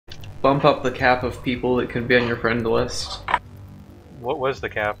bump up the cap of people that could be on your friend list. What was the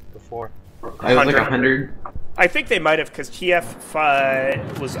cap before? I was like 100. I think they might have, because TF I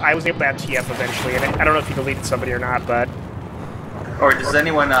was able to add TF eventually, and I don't know if you deleted somebody or not, but... Or does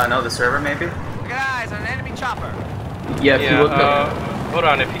anyone know the server, maybe? Guys, an enemy chopper. Yeah, if you look up... hold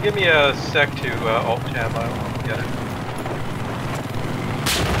on, if you give me a sec to Alt-Tab, I'll get it.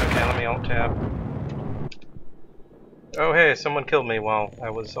 Okay, let me Alt-Tab. Oh hey, someone killed me while I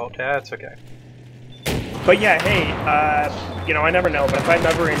was Alt-Tab, it's okay. But yeah, hey, you know, I never know, but if I'm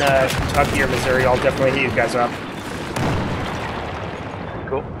ever in Kentucky or Missouri, I'll definitely hit you guys up.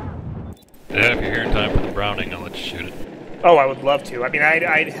 Cool. Yeah, if you're here in time for the Browning, I'll let you shoot it. Oh, I would love to. I mean,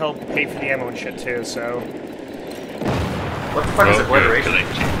 I'd help pay for the ammo and shit too, so... What the fuck is obliteration?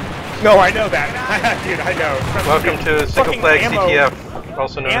 No, I know that. Dude, I know. Welcome to Single Flag CTF,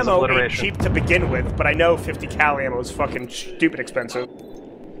 also known as ammo ain't obliteration. cheap to begin with, but I know 50 cal ammo is fucking stupid expensive.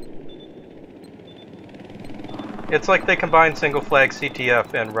 It's like they combine Single Flag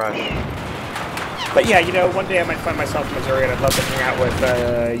CTF and Rush. But yeah, you know, one day I might find myself in Missouri and I'd love to hang out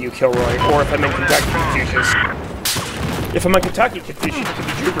with you, Kilroy, or if I'm in Kentucky, Confucius. If I'm in Kentucky, Confucius could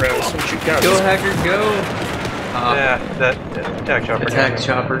be Jew Bros and shoot guns. Go, Hacker, go! Yeah, that attack chopper. Attack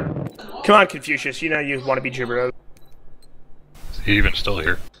chopper. Come on, Confucius, you know you want to be Jew Bros. Is he even still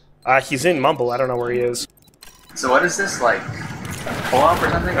here? He's in Mumble, I don't know where he is. So what is this, like, pull-up or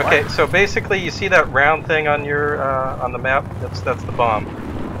something? Okay, what? so basically you see that round thing on your, on the map? That's the bomb.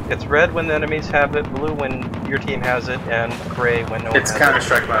 It's red when the enemies have it, blue when your team has it, and gray when no one has it. It's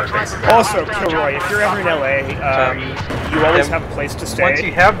Counter-Strike mode, basically. Also, Kilroy, if you're ever in LA, you always have a place to stay. Once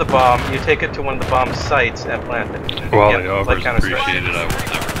you have the bomb, you take it to one of the bomb sites and plant it. Well, Again, the offer's like appreciated, I will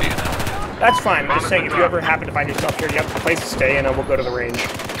never be in it. That's fine, I'm just saying, if you ever happen to find yourself here, you have a place to stay, and we'll go to the range.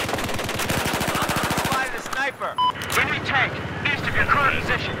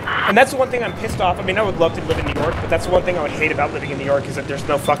 And that's the one thing I'm pissed off. I mean, I would love to live in New York, but that's the one thing I would hate about living in New York is that there's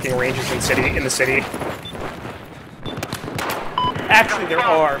no fucking ranges in the city. Actually, there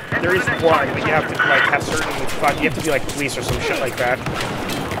are. There is one, but you have to like have certain you have to be like police or some shit like that.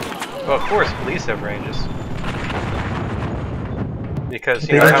 Well, of course, police have ranges. Because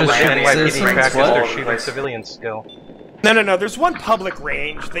you know how much NYPD practice their shooting civilians skill. No. There's one public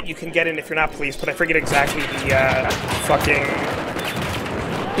range that you can get in if you're not police, but I forget exactly the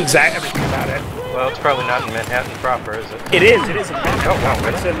everything about it. Well, it's probably not in Manhattan proper, is it? It is in Manhattan. Oh, wow,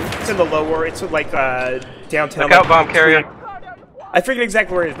 really? It's in the lower, it's like downtown. Look out, bomb carrier. I forget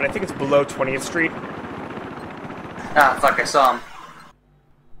exactly where it is, but I think it's below 20th Street. Ah, fuck, I saw him.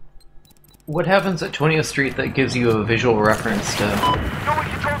 What happens at 20th Street that gives you a visual reference to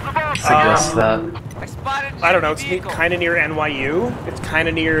suggest that? I don't know, it's kind of near NYU. It's kind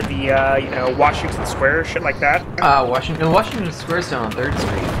of near the, you know, Washington Square, shit like that. Washington Square's down on 3rd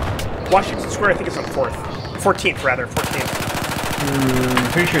Street. Washington Square, I think it's on 4th. 14th, rather,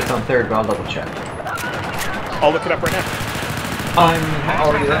 14th. Pretty sure it's on 3rd, but I'll double check. I'll look it up right now. I'm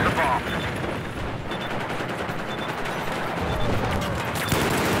already there.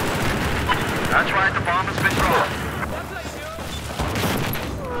 That's right, the bomb has been dropped.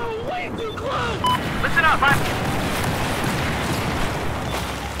 Listen up,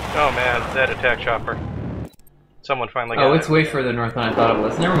 Oh man, that attack chopper. Someone finally got it. Oh, it's way further north than I thought it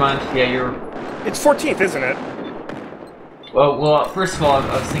was. Never mind. Yeah, you're... It's 14th, isn't it? Well, first of all,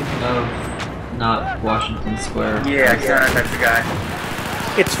 I was thinking of not Washington Square. Yeah, that's the guy.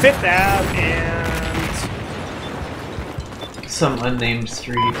 It's 5th Ave and... some unnamed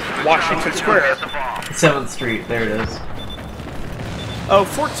street. Washington Square. 7th Street, there it is. Oh,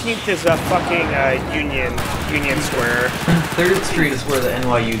 14th is a fucking Union Square. 3rd Street is where the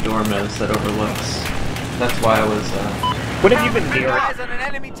NYU dorm is that overlooks. That's why I was, What have you been near?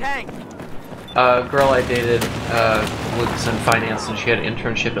 A girl I dated was in finance and she had an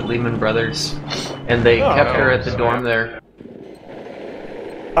internship at Lehman Brothers. And they kept her at the dorm there.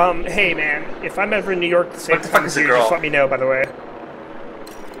 Hey man, if I'm ever in New York the same time as you, just let me know, by the way.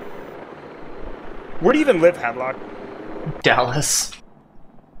 Where do you even live, Hadlock? Dallas.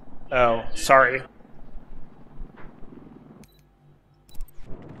 Oh, sorry.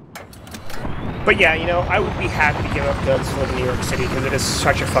 But yeah, you know, I would be happy to give up guns to live in New York City because it is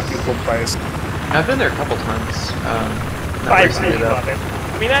such a fucking cool place. I've been there a couple times. I really love it.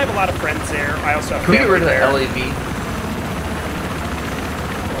 I mean, I have a lot of friends there. I also have Can we get rid of the there. LAV?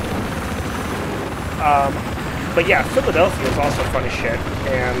 But yeah, Philadelphia is also fun as shit,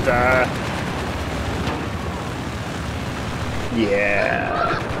 and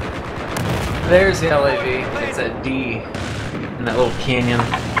yeah. There's the LAV. It's at D in that little canyon. There's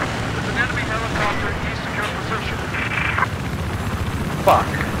an enemy helicopter east of your position. Fuck.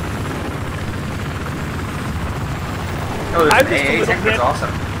 Oh, I'm there's an AA tank. That's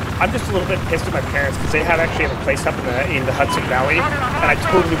awesome. I'm just a little bit pissed at my parents because they actually have a place up in the Hudson Valley, and I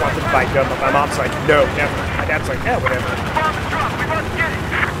totally want them to buy a gun, but my mom's like, no, never. My dad's like, yeah, whatever.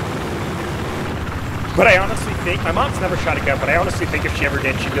 But I honestly think, my mom's never shot a gun, but I honestly think if she ever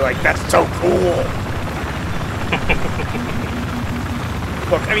did, she'd be like, that's so cool.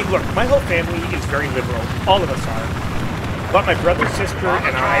 Look, my whole family is very liberal. All of us are. But my brother, sister,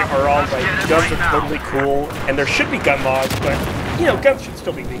 and I are all like, guns are totally cool, and there should be gun laws, but, you know, guns should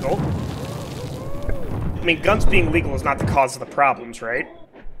still be legal. I mean, guns being legal is not the cause of the problems, right?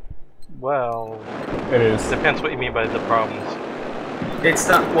 Well, it is. Depends what you mean by the problems. It's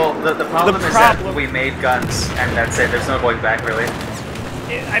not. Well, the problem is that we made guns, and that's it. There's no going back, really.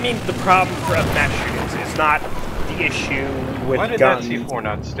 I mean, the problem for mass shootings is not the issue with guns. Why did that C4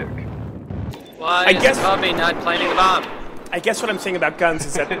 not stick? Why is Puppy not planting the bomb? I guess what I'm saying about guns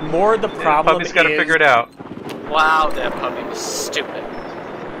is that more the problem Puppy's got to figure it out. Wow, that puppy was stupid.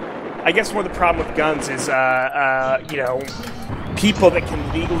 I guess more the problem with guns is, you know, people that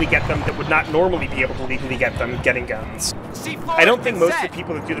can legally get them that would not normally be able to legally get them getting guns. I don't think most of the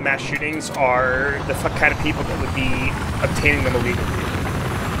people that do the mass shootings are the kind of people that would be obtaining them illegally,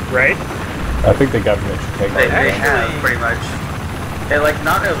 right? I think the government should take They have, pretty much. They, like,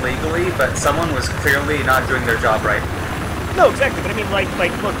 not illegally, but someone was clearly not doing their job right. No, exactly, but I mean, like,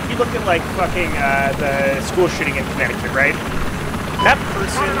 look, you look at, like, fucking, the school shooting in Connecticut, right? That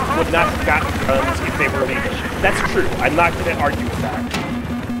person would not have gotten guns if they were legal. That's true. I'm not going to argue with that.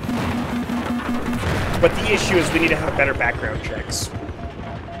 But the issue is we need to have better background checks.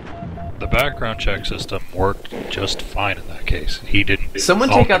 The background check system worked just fine in that case. He didn't. Someone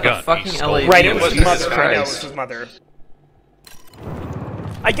take out the fucking LAV. Right, it was his mother. Christ. I know, it was his mother.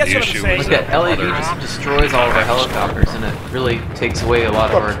 I guess what I'm saying is that LAV just destroys all of our helicopters, and it really takes away a lot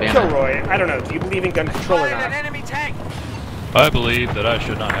of our advantage. Kilroy, I don't know. Do you believe in gun control or not? I believe that I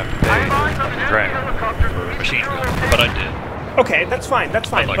should not have to pay for a drag for a machine gun, but I did. Okay, that's fine. That's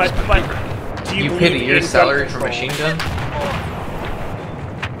fine. Like but do you pay believe your in salary gun for machine gun?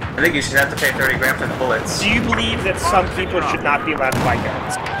 I think you should have to pay 30 grand for the bullets. Do you believe that some people should not be allowed to buy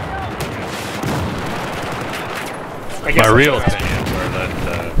guns? My real opinions are that,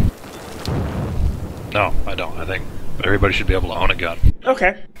 no, I don't. I think everybody should be able to own a gun.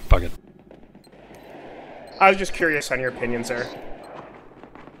 Okay. Fuck it. I was just curious on your opinions there.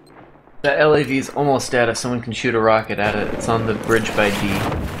 The LAV's almost dead if someone can shoot a rocket at it. It's on the bridge by D.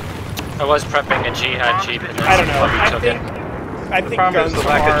 I was prepping a jihad jeep. I don't know. I think guns the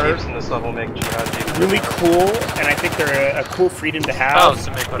lack of jeeps in this level make jihad jeeps really cool, and I think they're a cool freedom to have. Oh,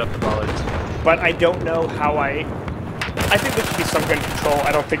 somebody put up the bollards. But I don't know how I think there should be some gun control.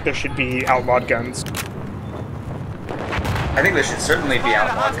 I don't think there should be outlawed guns. I think there should certainly be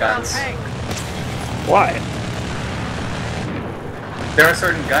outlawed guns. Why? There are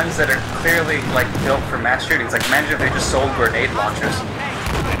certain guns that are clearly, like, built for mass shootings. Like, imagine if they just sold grenade launchers.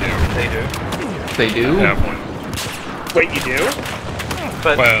 They do. They do? Yeah. Wait, you do?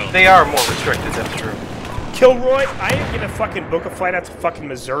 But they are more restricted, that's true. Kilroy, I am gonna fucking book a flight out to fucking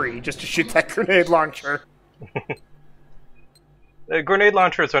Missouri just to shoot that grenade launcher. Grenade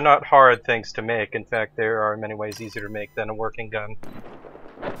launchers are not hard things to make. In fact, they are in many ways easier to make than a working gun.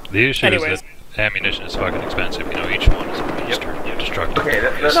 The issue is that ammunition is fucking expensive. You know, each one is a beast or destructive. Okay,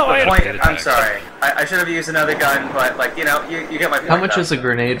 that's the point. I'm sorry. I should have used another gun, but, like, you know, you get my point. How much is a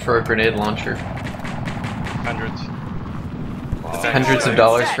grenade for a grenade launcher? Hundreds. Hundreds of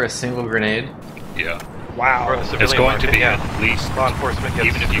dollars for a single grenade? Yeah. Wow. It's going to be at least, law enforcement gets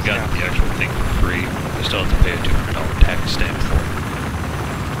even if you got the actual thing for free, you still have to pay a $200 tax stamp for it.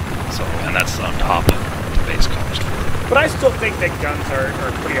 So, and that's on top of the base cost for it. But I still think that guns are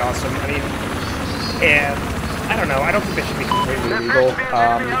pretty awesome. I mean, and I don't know, I don't think they should be completely legal.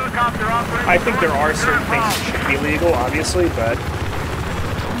 I think there are certain things that should be legal, obviously, but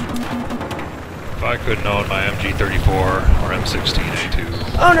if I couldn't own my MG34 or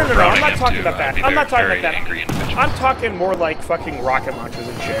M16A2... Oh, no, I'm not talking about that. I'm not talking about that. I'm talking more like fucking rocket launchers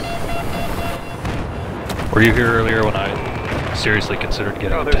and shit. Were you here earlier when I seriously considered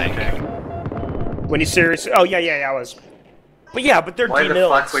getting a tank? When you seriously... Oh, yeah, I was. But yeah, but they're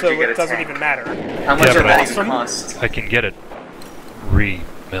demilled, so it doesn't even matter. How much does that even cost? I can get it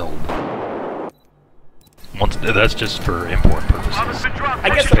re-milled. That's just for import purposes. I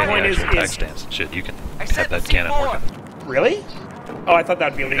guess the point is tax stamps and shit. You can have that cannon working. Really? Oh, I thought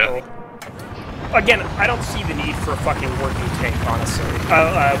that'd be legal. Yeah. Again, I don't see the need for a fucking working tank, honestly.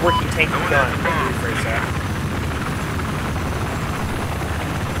 Working tank gun. Let me rephrase that.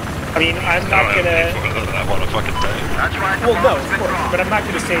 I mean, I'm not gonna. I want a fucking tank. Well, no, of course, but I'm not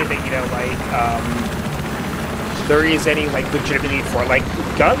gonna say that, you know, like, there is any like legitimate need for it. Like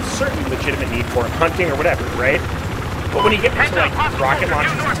guns, certainly legitimate need for it, hunting or whatever, right? But when you get into like rocket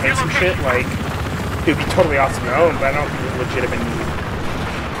launchers and tanks and shit, like it would be totally awesome to own, but I don't think there's a legitimate need.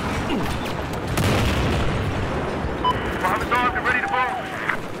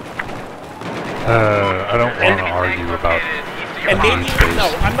 I don't want to argue about. And maybe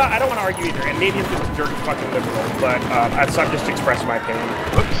no, I'm not. I don't want to argue either. And maybe I'm just a dirty fucking liberal, but I'm just expressing my opinion.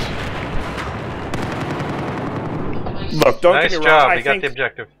 Oops. Look, don't nice get me job. wrong. You got the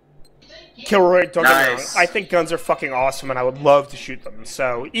objective. Kilroy, don't get me wrong. I think guns are fucking awesome, and I would love to shoot them.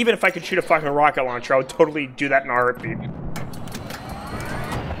 So even if I could shoot a fucking rocket launcher, I would totally do that in a heartbeat.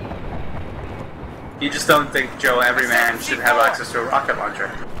 You just don't think, Joe, every man should have access to a rocket launcher?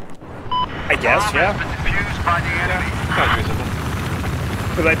 I guess, yeah.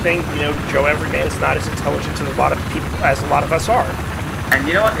 Because I think, you know, Joe Everyman is not as intelligent as a lot of people, as a lot of us are. And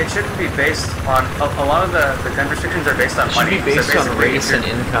you know what? It shouldn't be based on a lot of the gun restrictions are based on money. It should be based on race and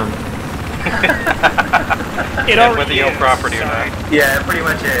income. It already whether you own property or not. Yeah, it pretty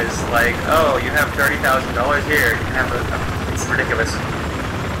much is. Like, oh, you have $30,000 here. You can have it's ridiculous.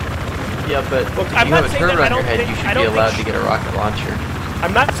 Yeah, but look, if you have a turret on your head, you should be allowed to get a rocket launcher.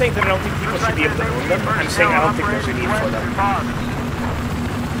 I'm not saying that I don't think people should be able to own them. I'm saying I don't think there's a need for them.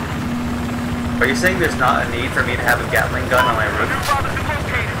 Are you saying there's not a need for me to have a Gatling gun on my roof?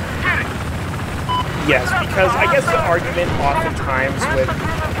 Yes, because I guess the argument oftentimes with,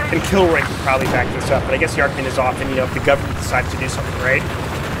 and Kilroy can probably back this up, but I guess the argument is often, you know, if the government decides to do something, right?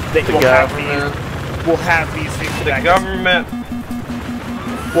 That we'll have these things to back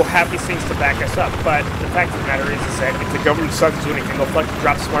we'll have these things to back us up, but the fact of the matter is that if the government decides to do anything, they'll fucking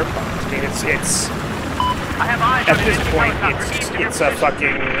drop smart bombs. I mean, it's at this point, it's a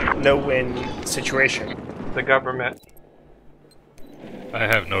fucking no-win situation. The government. I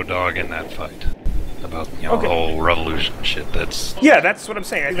have no dog in that fight. About, you know, the whole revolution shit. That's that's what I'm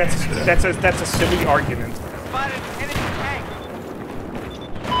saying. That's a silly argument.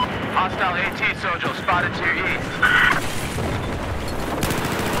 Hostile AT soldier spotted to your east.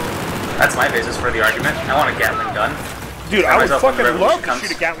 That's my basis for the argument. I want a Gatling gun. Dude, I would fucking love to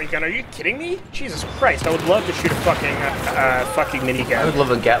shoot a Gatling gun. Are you kidding me? Jesus Christ, I would love to shoot a fucking minigun. I would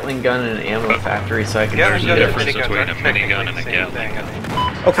love a Gatling gun and an ammo factory so I could There's a difference between a minigun and a Gatling.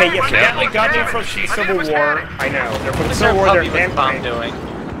 Okay, yes, Gatling gun in from the Civil War. I know. They're from the Civil War, they're man doing.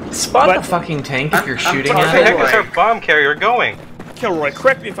 Spot the fucking tank if you're shooting Where at the heck it. is our bomb carrier going? Kilroy,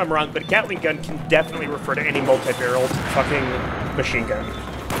 correct me if I'm wrong, but a Gatling gun can definitely refer to any multi-barreled fucking machine gun.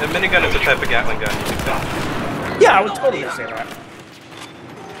 The minigun is a type of Gatling gun. You can tell. Yeah, I would totally say that.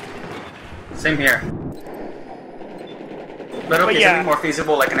 Same here. But okay, something more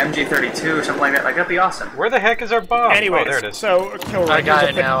feasible, like an MG32 or something like that. Like, that'd be awesome. Where the heck is our bomb? Anyways, oh, there it is. so Kilroy, I got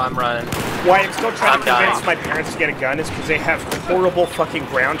it now, I'm running. Why I'm still trying to convince my parents to get a gun is because they have horrible fucking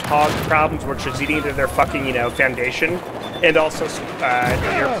groundhog problems, which is eating into their fucking, you know, foundation. And also,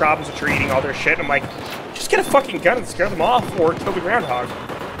 ear problems, which are eating all their shit. I'm like, just get a fucking gun and scare them off, or kill the groundhog.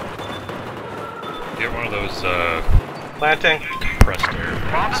 Get one of those, planting. Compressed air.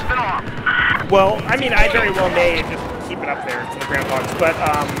 Well, I mean, I very well may and just keep it up there for the groundhogs, but,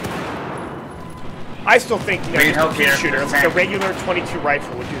 I still think, you know, a pea shooter, like a regular .22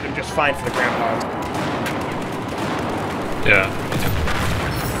 rifle would do them just fine for the groundhogs. Yeah.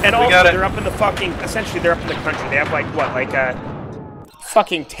 And also, they're up in the fucking, essentially, they're up in the country. They have, like, what, like,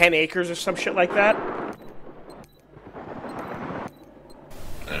 fucking 10 acres or some shit like that?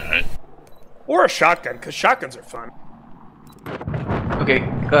 Alright. Or a shotgun, because shotguns are fun. Okay,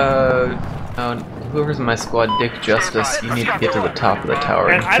 whoever's in my squad, Dick Justice, you need to get to the top of the tower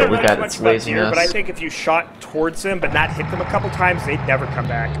and kill the guy that's lasing us. But I think if you shot towards them but not hit them a couple times, they'd never come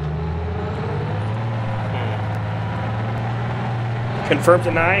back. Confirm,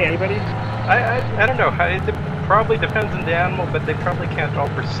 deny, anybody? I don't know. It probably depends on the animal, but they probably can't all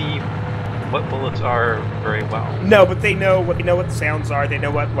perceive what bullets are very well. No, but they know what the sounds are. They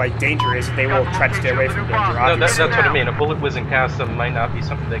know what like danger is, and they will try to stay away from danger. No, that's what I mean. A bullet whizzing past them might not be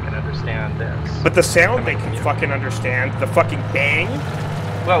something they can understand. But the sound they can fucking understand. The fucking bang.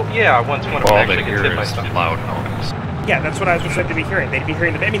 Well, yeah. Once one of them actually gets hit by something. Loud noise. Yeah, that's what I was said to be hearing. They'd be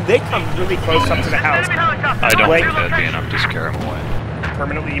hearing the. I mean, they come really close up to the house. I don't think that'd be enough to scare them away.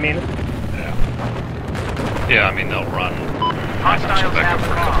 Permanently, you mean? Yeah. Yeah, I mean they'll run. Back up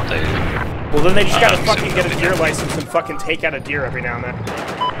for a couple days. Well, then they just gotta fucking get a deer license and fucking take out a deer every now and then.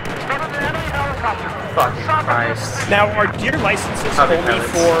 Fucking Christ. Now, are deer licenses only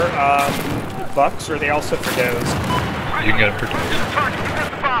for bucks, or are they also for does? You can get it for does.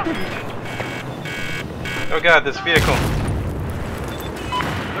 Oh god, this vehicle.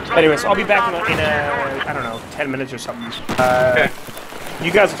 Anyways, I'll be back in I don't know, 10 minutes or something. Okay.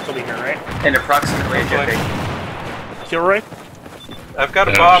 You guys will still be here, right? In approximately a day. Kilroy? I've got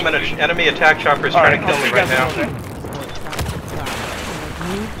a bomb and an enemy attack chopper is trying to kill me right now.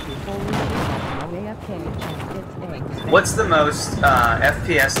 What's the most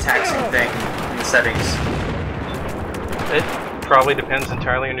FPS taxing thing in the settings? It probably depends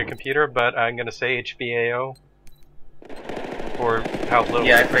entirely on your computer, but I'm going to say HBAO. Or how little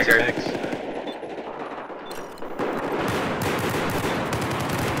difference it makes.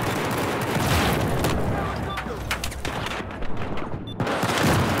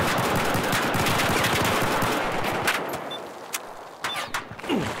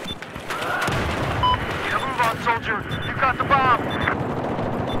 Move on, soldier. You got the bomb.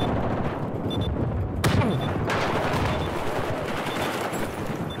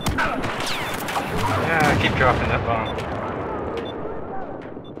 Yeah, keep dropping that bomb.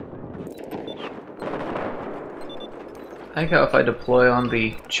 I think how if I deploy on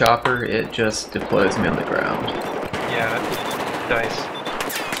the chopper, it just deploys me on the ground. Yeah, dice.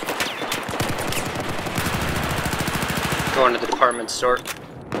 Going to the department store.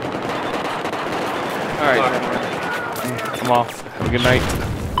 Alright, I'm off. Have a good night.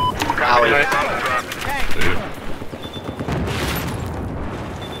 Good night.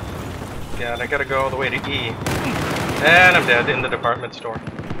 Yeah, and I gotta go all the way to E. And I'm dead in the department store.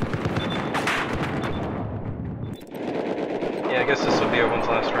 Yeah, I guess this will be everyone's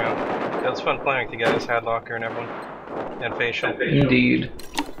last round. Yeah, it was fun playing with you guys, Hadlocker and everyone. And Facial. Indeed.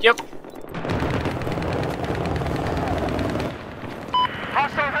 Yep.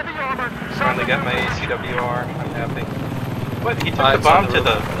 Hostile heavy armor. Finally got my ACWR. I'm happy. What? He took the bomb to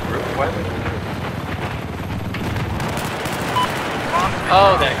the roof? What?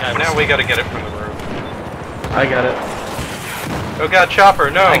 Oh, that guy. Now we gotta get it from the roof. I got it. Oh god, chopper,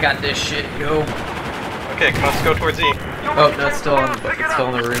 no! I got this shit, yo. Okay, come on, let's go towards E. Oh, no, it's still on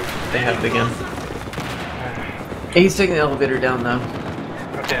the roof. They have it again. Hey, he's taking the elevator down, though.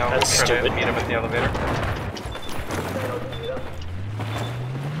 Okay, I'll try to meet him at the elevator.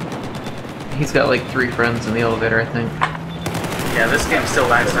 He's got like 3 friends in the elevator, I think. Yeah, this game still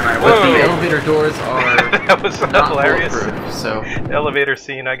lags no matter But what. the elevator doors are that was not hilarious. bulletproof, so... Elevator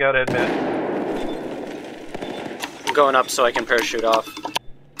scene, I gotta admit. I'm going up so I can parachute off.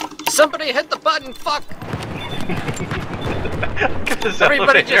 Somebody hit the button, fuck! Look at this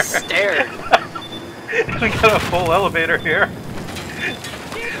Everybody elevator. just stared. We got a full elevator here.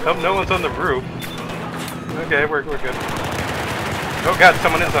 Hope no one's on the roof. Okay, we're good. Oh god,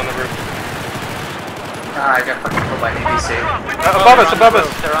 someone is on the roof. Ah, I got fucking killed by ABC. Above us, above us!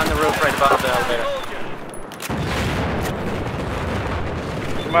 They're on the roof right above the elevator.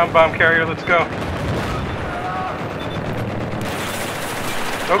 Come on, bomb carrier, let's go.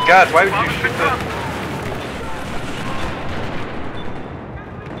 Oh god, why would you shoot the...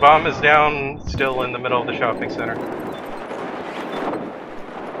 Bomb is down, still in the middle of the shopping center.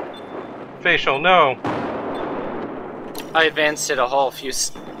 Facial, no! I advanced it a whole few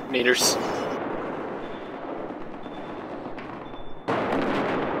meters.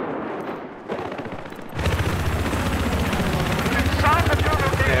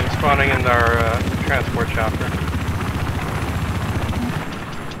 Okay, I'm spawning in our transport chopper.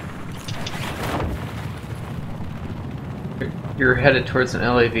 You're headed towards an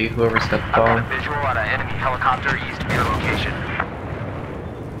LAV, whoever's got the bomb. Visual on an enemy helicopter east of your location.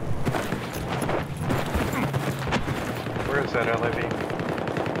 Where is that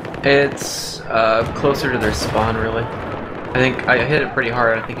LAV? It's closer to their spawn, really. I think I hit it pretty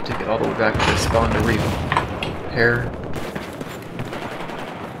hard. I think it took it all the way back to their spawn to repair.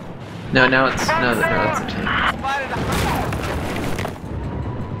 No, now it's no, that's a tank.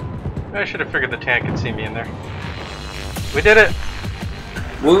 I should have figured the tank could see me in there. We did it!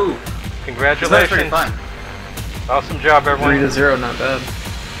 Woo! Congratulations! Pretty fun. Awesome job, everyone. 3-0, not bad.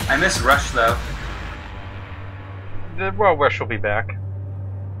 I miss Rush though. Well, Rush will be back.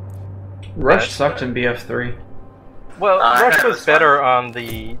 Rush sucked in BF3. Well, Rush that was was better fun. on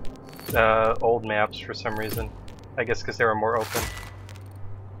the old maps for some reason. I guess because they were more open.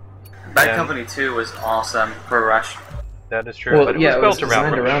 Bad And Company 2 was awesome for Rush. that is true, Well, but it yeah, was it was built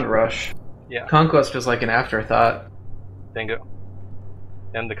designed around around Rush. Yeah, Conquest was like an afterthought. bingo.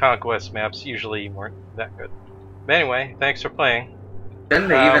 And the Conquest maps usually weren't that good. But anyway, thanks for playing. Didn't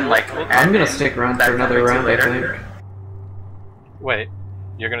they even like? I'm gonna stick around for another round, I think. Wait,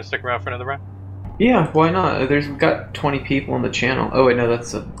 you're gonna stick around for another round? Yeah, why not? We've got 20 people on the channel. Oh wait, no,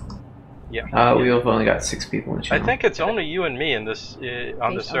 that's a... Yeah. We've only got 6 people in the channel. I think it's only you and me in this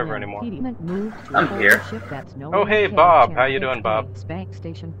on this server anymore. I'm here. Oh hey, Bob. How you doing, Bob? Spank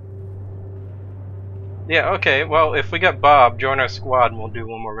station. Yeah, okay, well, if we got Bob, join our squad and we'll do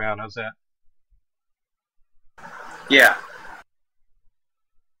one more round. How's that? Yeah.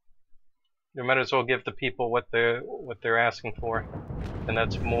 You might as well give the people what they're asking for, and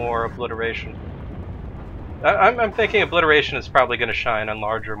that's more obliteration. I'm thinking obliteration is probably going to shine on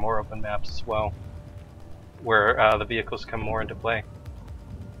larger, more open maps as well, where the vehicles come more into play.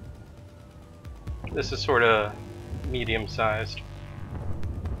 This is sort of medium-sized.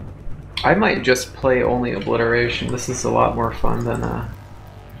 I might just play only obliteration. This is a lot more fun than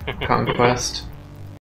Conquest.